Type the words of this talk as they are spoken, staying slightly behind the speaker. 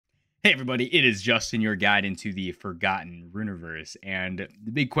Hey everybody, it is Justin, your guide into the Forgotten Runiverse, and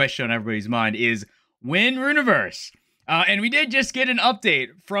the big question on everybody's mind is when Runiverse? And we did just get an update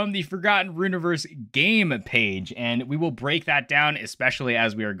from the Forgotten Runiverse game page, and we will break that down, especially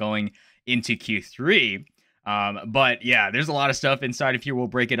as we are going into Q3. But yeah, there's a lot of stuff inside of here. We'll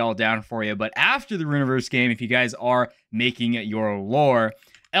break it all down for you. But after the Runiverse game, if you guys are making your lore,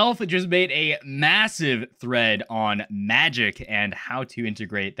 Elf just made a massive thread on magic and how to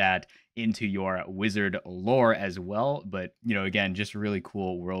integrate that into your wizard lore as well. But, you know, again, just really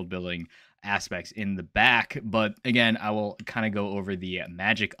cool world building aspects in the back. But again, I will kind of go over the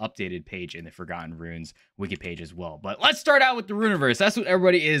magic updated page in the Forgotten Runes wiki page as well. But let's start out with the Runiverse. That's what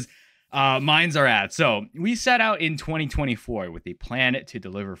everybody is minds are at. So we set out in 2024 with a plan to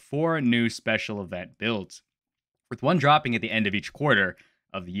deliver 4 new special event builds, with one dropping at the end of each quarter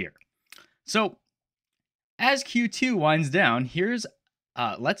of the year. So as Q2 winds down,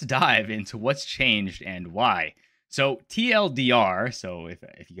 let's dive into what's changed and why. So TLDR, so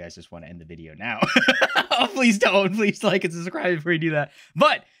if you guys just want to end the video now, oh, please don't. Please like and subscribe before you do that.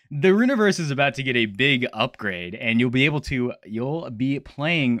 But the Runiverse is about to get a big upgrade, and you'll be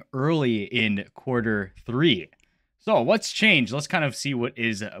playing early in quarter 3. So what's changed? Let's kind of see what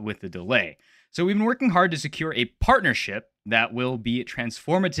is with the delay. So we've been working hard to secure a partnership that will be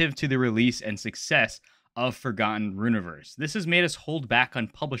transformative to the release and success of Forgotten Runiverse. This has made us hold back on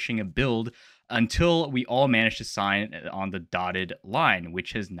publishing a build until we all manage to sign on the dotted line,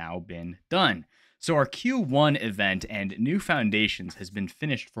 which has now been done. So our Q1 event and new foundations has been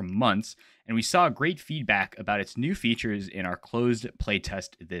finished for months, and we saw great feedback about its new features in our closed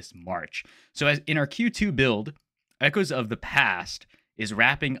playtest this March. So as in our Q2 build, Echoes of the Past is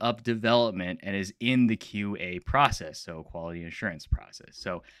wrapping up development and is in the QA process, so quality assurance process.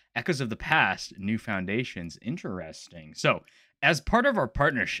 So Echoes of the Past, new foundations, interesting. So as part of our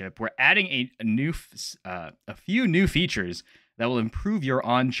partnership, we're adding a few new features that will improve your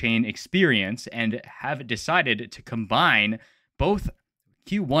on-chain experience, and have decided to combine both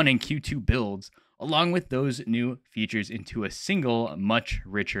Q1 and Q2 builds along with those new features into a single, much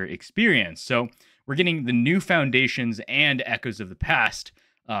richer experience. So we're getting the new foundations and Echoes of the Past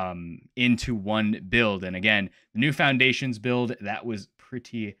into one build. And again, the new foundations build, that was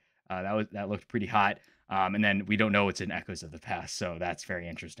pretty that looked pretty hot. And then we don't know what's in Echoes of the Past, so that's very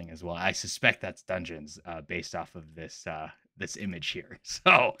interesting as well. I suspect that's dungeons based off of this image here.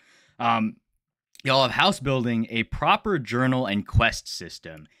 So y'all have house building, a proper journal and quest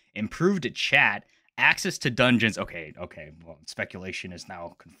system, improved chat, access to dungeons. Okay. Well, speculation is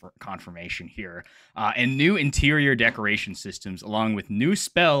now confirmation here. And new interior decoration systems, along with new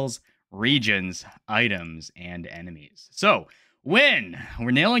spells, regions, items, and enemies. So WEN,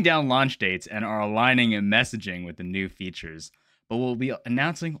 we're nailing down launch dates and are aligning messaging with the new features, but we'll be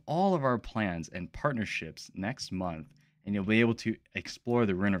announcing all of our plans and partnerships next month, and you'll be able to explore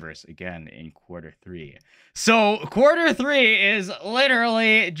the Runiverse again in quarter 3. So quarter 3 is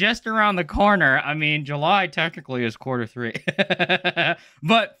literally just around the corner. I mean, July technically is quarter 3,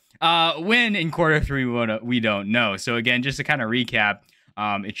 but when in quarter 3 we don't know. So again, just to kind of recap,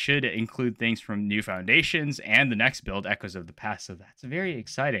 it should include things from new foundations and the next build, Echoes of the Past. So that's very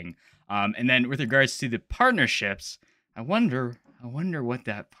exciting. And then with regards to the partnerships, I wonder what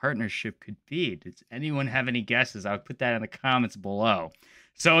that partnership could be. Does anyone have any guesses? I'll put that in the comments below.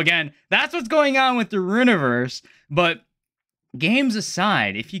 So again, that's what's going on with the Runiverse. But games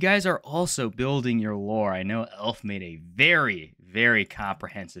aside, if you guys are also building your lore, I know Elf made a very, very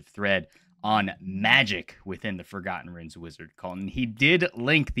comprehensive thread on magic within the Forgotten Runes Wizard Cult. And he did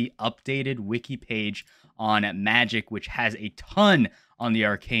link the updated wiki page on magic, which has a ton on the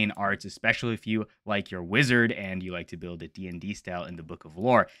arcane arts, especially if you like your wizard and you like to build a D&D style in the Book of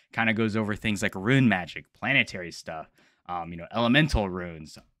Lore. Kind of goes over things like rune magic, planetary stuff, elemental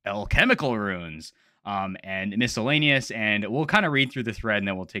runes, alchemical runes, and miscellaneous. And we'll kind of read through the thread, and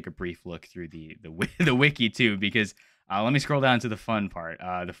then we'll take a brief look through the wiki too, because let me scroll down to the fun part.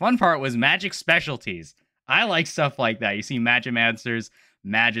 The fun part was magic specialties. I like stuff like that. You see magimancers,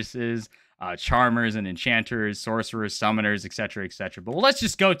 maguses, charmers and enchanters, sorcerers, summoners, etc., etc. But let's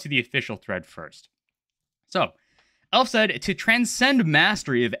just go to the official thread first. So, Elf said, to transcend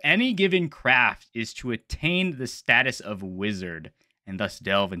mastery of any given craft is to attain the status of wizard, and thus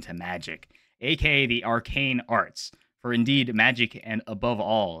delve into magic, aka the arcane arts. For indeed, magic, and above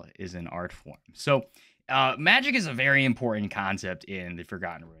all, is an art form. So, magic is a very important concept in the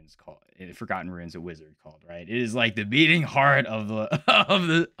Forgotten Runes a Wizard Cult, right? It is like the beating heart of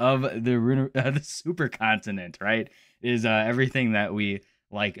the supercontinent, right? It is everything that we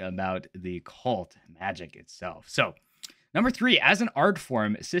like about the cult magic itself. So Number 3, as an art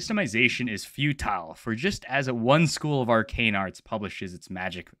form, systemization is futile, for just as one school of arcane arts publishes its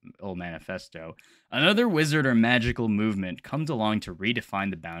magical manifesto, another wizard or magical movement comes along to redefine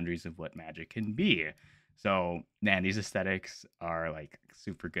the boundaries of what magic can be. So, man, these aesthetics are like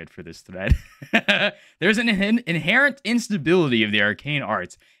super good for this thread. There's an inherent instability of the arcane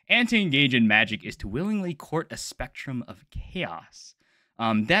arts, and to engage in magic is to willingly court a spectrum of chaos.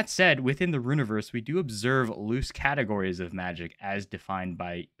 That said, within the Runiverse, we do observe loose categories of magic as defined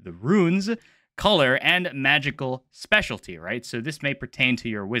by the runes, color, and magical specialty, right? So this may pertain to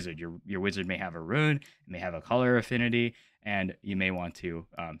your wizard. Your wizard may have a rune, it may have a color affinity, and you may want to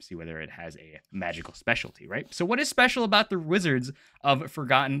see whether it has a magical specialty, right? So what is special about the wizards of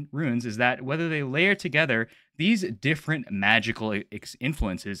Forgotten Runes is that whether they layer together these different magical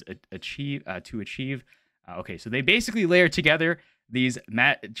influences okay, so they basically layer together these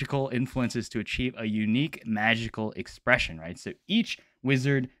magical influences to achieve a unique magical expression, right? So each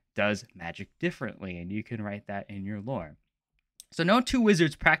wizard does magic differently, and you can write that in your lore. So no two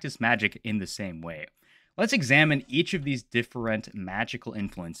wizards practice magic in the same way. Let's examine each of these different magical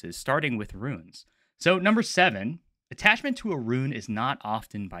influences, starting with runes. So number 7, attachment to a rune is not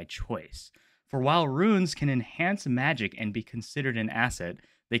often by choice. For while runes can enhance magic and be considered an asset,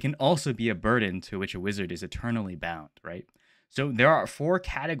 they can also be a burden to which a wizard is eternally bound, right? So there are 4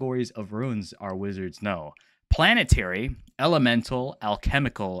 categories of runes our wizards know: planetary, elemental,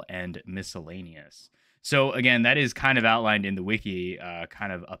 alchemical, and miscellaneous. So again, that is kind of outlined in the wiki,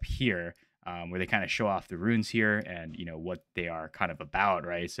 kind of up here, where they kind of show off the runes here and what they are kind of about,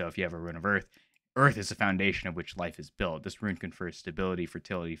 right? So if you have a rune of earth, earth is the foundation of which life is built. This rune confers stability,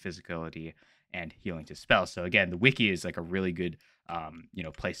 fertility, physicality, and healing to spells. So again, the wiki is like a really good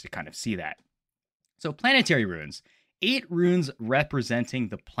place to kind of see that. So planetary runes. 8 runes representing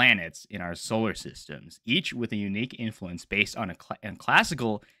the planets in our solar systems, each with a unique influence based on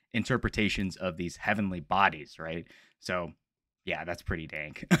classical interpretations of these heavenly bodies, right? So, yeah, that's pretty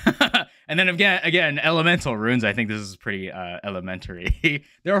dank. And then again, elemental runes. I think this is pretty elementary.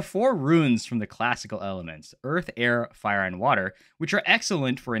 There are 4 runes from the classical elements: earth, air, fire, and water, which are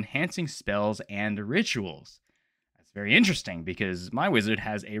excellent for enhancing spells and rituals. That's very interesting because my wizard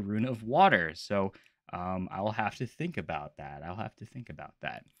has a rune of water, so I'll have to think about that.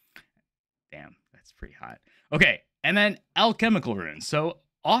 Damn, that's pretty hot. Okay, and then alchemical runes. So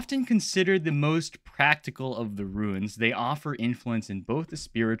often considered the most practical of the runes, they offer influence in both the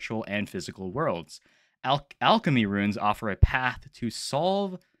spiritual and physical worlds. Alchemy runes offer a path to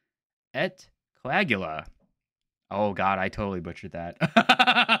solve et coagula. Oh god, I totally butchered that.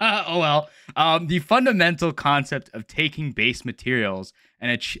 Oh well. The fundamental concept of taking base materials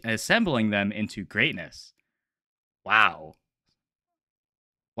and assembling them into greatness. Wow.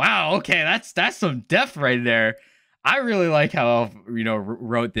 Wow, okay, that's some depth right there. I really like how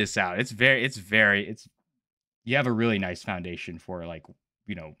wrote this out. It's you have a really nice foundation for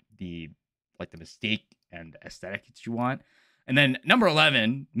the mystique and aesthetic that you want. And then number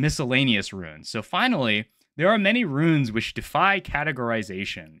 11, miscellaneous runes. So finally, there are many runes which defy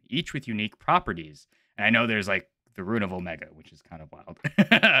categorization, each with unique properties. And I know there's like the rune of Omega, which is kind of wild.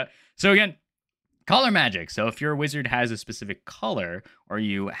 So again, color magic. So if your wizard has a specific color, or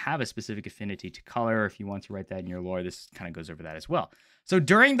you have a specific affinity to color, if you want to write that in your lore, this kind of goes over that as well. So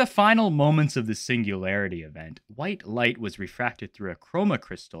during the final moments of the singularity event, white light was refracted through a chroma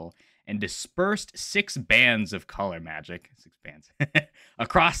crystal and dispersed 6 bands of color magic, 6 bands,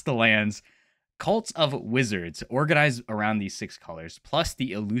 across the lands. Cults of wizards organized around these 6 colors, plus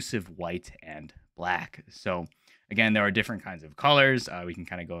the elusive white and black. So again, there are different kinds of colors. We can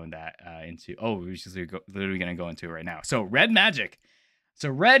kind of go into we're just literally going to go into it right now. So red magic.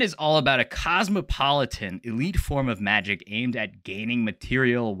 So red is all about a cosmopolitan elite form of magic aimed at gaining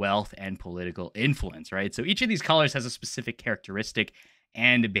material wealth and political influence, right? So each of these colors has a specific characteristic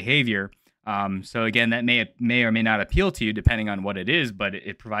and behavior. So again, that may or may not appeal to you depending on what it is, but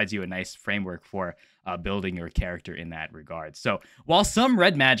it provides you a nice framework for building your character in that regard. So while some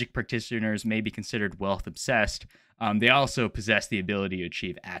red magic practitioners may be considered wealth obsessed, they also possess the ability to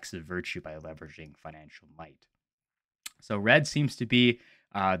achieve acts of virtue by leveraging financial might. So red seems to be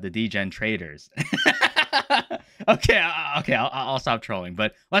the degen traders. Okay, I'll stop trolling,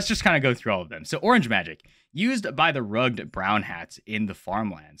 but let's just kind of go through all of them. So orange magic, used by the rugged brown hats in the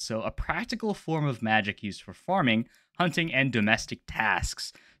farmland. So a practical form of magic used for farming, hunting, and domestic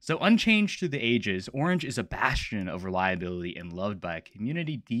tasks. So unchanged through the ages, orange is a bastion of reliability and loved by a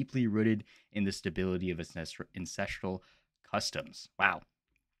community deeply rooted in the stability of its ancestral customs. Wow.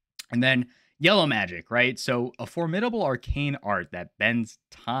 And then yellow magic, right? So a formidable arcane art that bends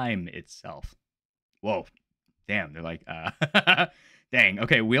time itself. Whoa. Damn, they're like, dang.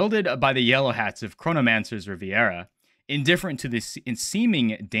 Okay, wielded by the yellow hats of chronomancers Riviera. Indifferent to the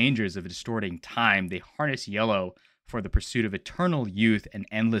seeming dangers of distorting time, they harness yellow for the pursuit of eternal youth and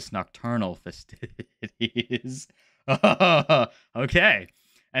endless nocturnal festivities. Okay.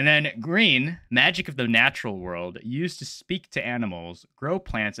 And then green, magic of the natural world, used to speak to animals, grow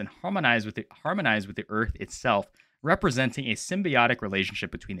plants, and harmonize with the earth itself, representing a symbiotic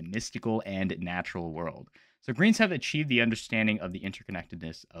relationship between the mystical and natural world. So greens have achieved the understanding of the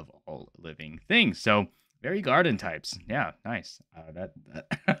interconnectedness of all living things. So very garden types. Yeah, nice.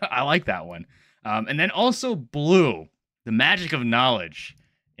 I like that one. And then also blue, the magic of knowledge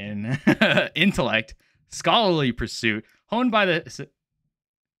and intellect, scholarly pursuit, honed by the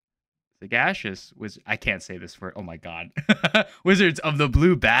sagacious was I can't say this word. Oh my god, wizards of the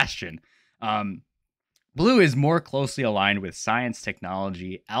Blue Bastion. Blue is more closely aligned with science,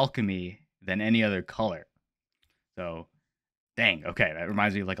 technology, alchemy than any other color. So, dang. Okay, that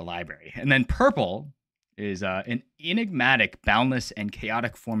reminds me of like a library. And then purple is an enigmatic, boundless, and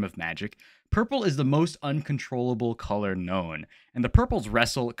chaotic form of magic. Purple is the most uncontrollable color known, and the purples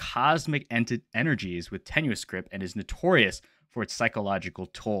wrestle cosmic energies with tenuous grip and is notorious for its psychological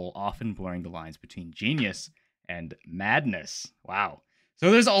toll, often blurring the lines between genius and madness. Wow. So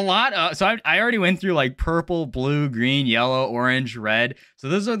there's a lot. So I already went through like purple, blue, green, yellow, orange, red. So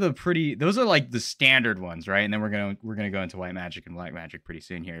those are like the standard ones, right? And then we're gonna go into white magic and black magic pretty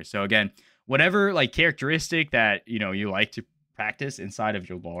soon here. So again, whatever like characteristic that you like to practice inside of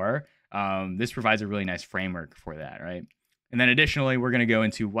your lore, this provides a really nice framework for that, right? And then additionally, we're gonna go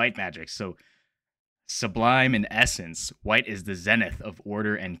into white magic. So sublime in essence, white is the zenith of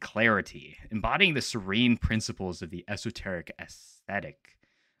order and clarity, embodying the serene principles of the esoteric aesthetic.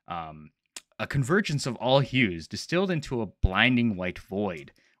 A convergence of all hues distilled into a blinding white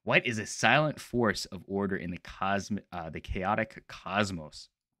void. White is a silent force of order in the chaotic cosmos.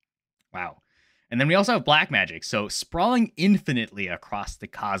 Wow. And then we also have black magic. So sprawling infinitely across the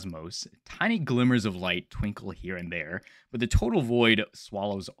cosmos, tiny glimmers of light twinkle here and there, but the total void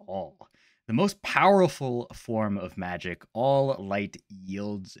swallows all. The most powerful form of magic, all light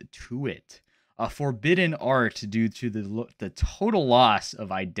yields to it. A forbidden art due to the total loss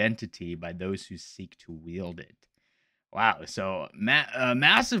of identity by those who seek to wield it. Wow, so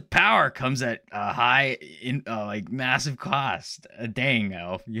massive power comes at high, like massive cost. Dang,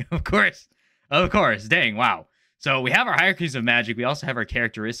 Elf. Of course, dang, wow. So we have our hierarchies of magic. We also have our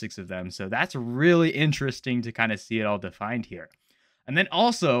characteristics of them. So that's really interesting to kind of see it all defined here. And then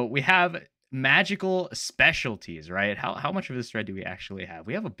also we have magical specialties, right? How much of this thread do we actually have?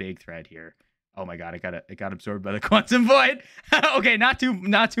 We have a big thread here. Oh my god, it got absorbed by the quantum void. Okay, not too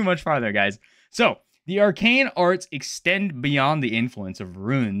much farther, guys. So the arcane arts extend beyond the influence of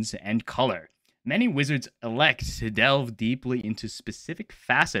runes and color. Many wizards elect to delve deeply into specific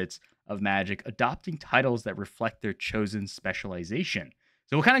facets of magic, adopting titles that reflect their chosen specialization.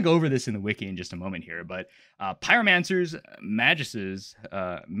 So we'll kind of go over this in the wiki in just a moment here, but pyromancers, magus,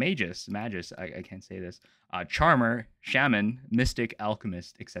 I can't say this, charmer, shaman, mystic,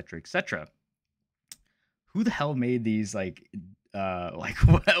 alchemist, etc., etc. Who the hell made these like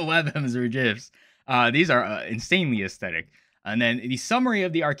webms or gifs? These are insanely aesthetic. And then the summary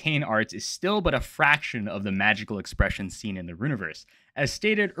of the arcane arts is still but a fraction of the magical expression seen in the Runiverse. As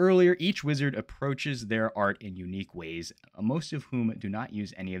stated earlier, each wizard approaches their art in unique ways, most of whom do not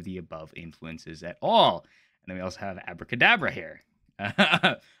use any of the above influences at all. And then we also have abracadabra here.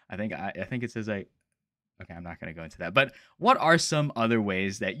 I think it says okay, I'm not going to go into that. But what are some other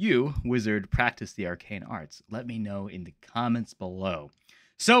ways that you, wizard, practice the arcane arts? Let me know in the comments below.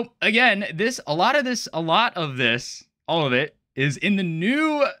 So again, all of it is in the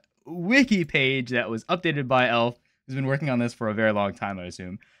new wiki page that was updated by Elf, who's been working on this for a very long time, I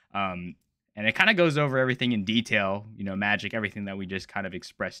assume. And it kind of goes over everything in detail, magic, everything that we just kind of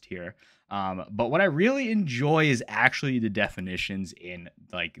expressed here. But what I really enjoy is actually the definitions in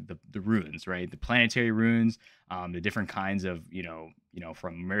like the runes, right? The planetary runes, the different kinds of,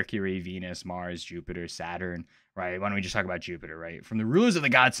 from Mercury, Venus, Mars, Jupiter, Saturn, right? Why don't we just talk about Jupiter, right? From the rulers of the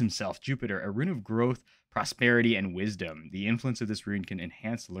gods himself, Jupiter, a rune of growth, prosperity, and wisdom. The influence of this rune can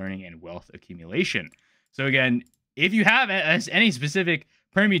enhance learning and wealth accumulation. So again, if you have any specific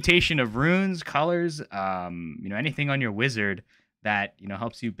permutation of runes, colors, anything on your wizard that,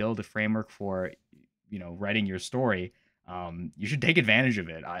 helps you build a framework for, writing your story, you should take advantage of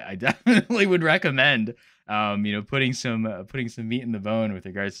it. I definitely would recommend, putting some meat in the bone with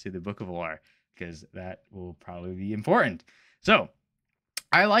regards to the Book of Lore, because that will probably be important. So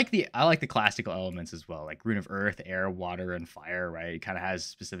I like the classical elements as well, like rune of earth, air, water, and fire, right? It kind of has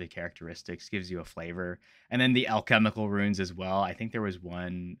specific characteristics, gives you a flavor. And then the alchemical runes as well. I think there was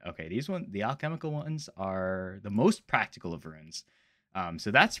one. Okay, the alchemical ones are the most practical of runes.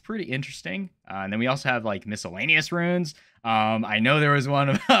 So that's pretty interesting. And then we also have like miscellaneous runes. I know there was one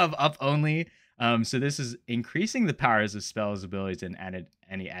of up only. So this is increasing the powers of spells, abilities, and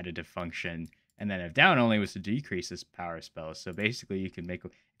any additive function. And then if down only was to decrease this power spells. So basically you can make,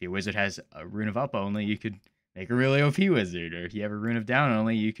 if your wizard has a rune of up only, you could make a really OP wizard. Or if you have a rune of down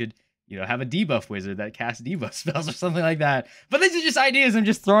only, you could, have a debuff wizard that casts debuff spells or something like that. But these are just ideas I'm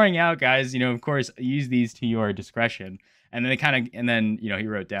just throwing out, guys. Of course, use these to your discretion. And then he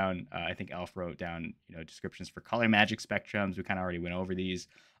wrote down, I think Elf wrote down, descriptions for color magic spectrums. We kind of already went over these.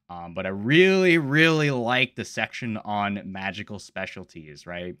 But I really, really like the section on magical specialties,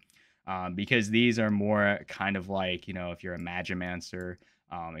 right? Because these are more kind of like, if you're a Magimancer,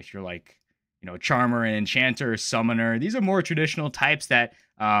 if you're like, Charmer and Enchanter, Summoner, these are more traditional types that,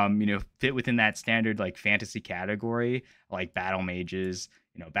 fit within that standard like fantasy category, like Battle Mages.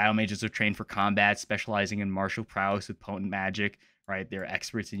 Battle Mages are trained for combat, specializing in martial prowess with potent magic, right? They're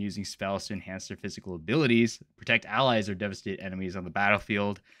experts in using spells to enhance their physical abilities, protect allies, or devastate enemies on the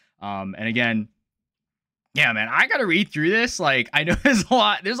battlefield. And again, yeah, man, I gotta read through this. Like, I know there's a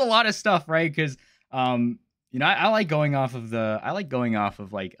lot of stuff, right? Because, I like going off of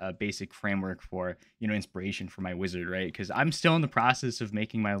like a basic framework for, inspiration for my wizard, right? Because I'm still in the process of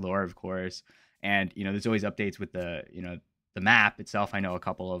making my lore, of course, and there's always updates with the map itself. I know a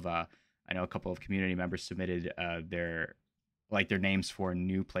couple of community members submitted their names for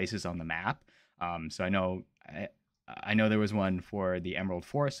new places on the map. So I know there was one for the Emerald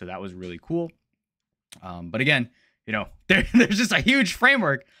Forest, so that was really cool. But again, there's just a huge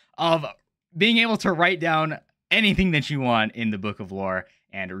framework of being able to write down anything that you want in the book of lore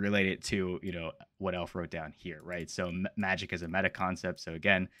and relate it to, what Elf wrote down here, right? So magic is a meta concept. So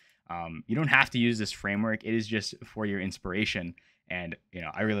again, you don't have to use this framework. It is just for your inspiration. And,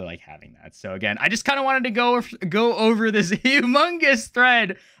 I really like having that. So again, I just kind of wanted to go over this humongous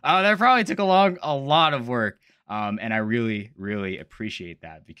thread that probably took a lot of work. And I really, really appreciate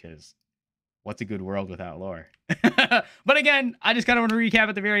that, because what's a good world without lore? But again, I just kind of want to recap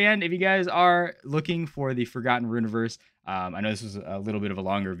at the very end. If you guys are looking for the Forgotten Runiverse, I know this was a little bit of a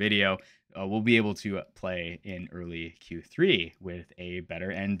longer video. We'll be able to play in early Q3 with a better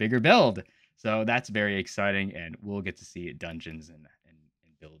and bigger build. So that's very exciting, and we'll get to see dungeons and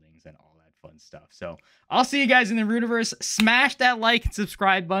buildings and all that fun stuff. So I'll see you guys in the Runiverse. Smash that like and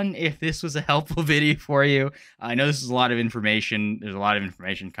subscribe button if this was a helpful video for you. I know this is a lot of information. There's a lot of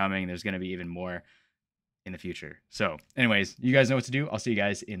information coming. There's going to be even more in the future. So anyways, you guys know what to do. I'll see you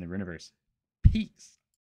guys in the Runiverse. Peace.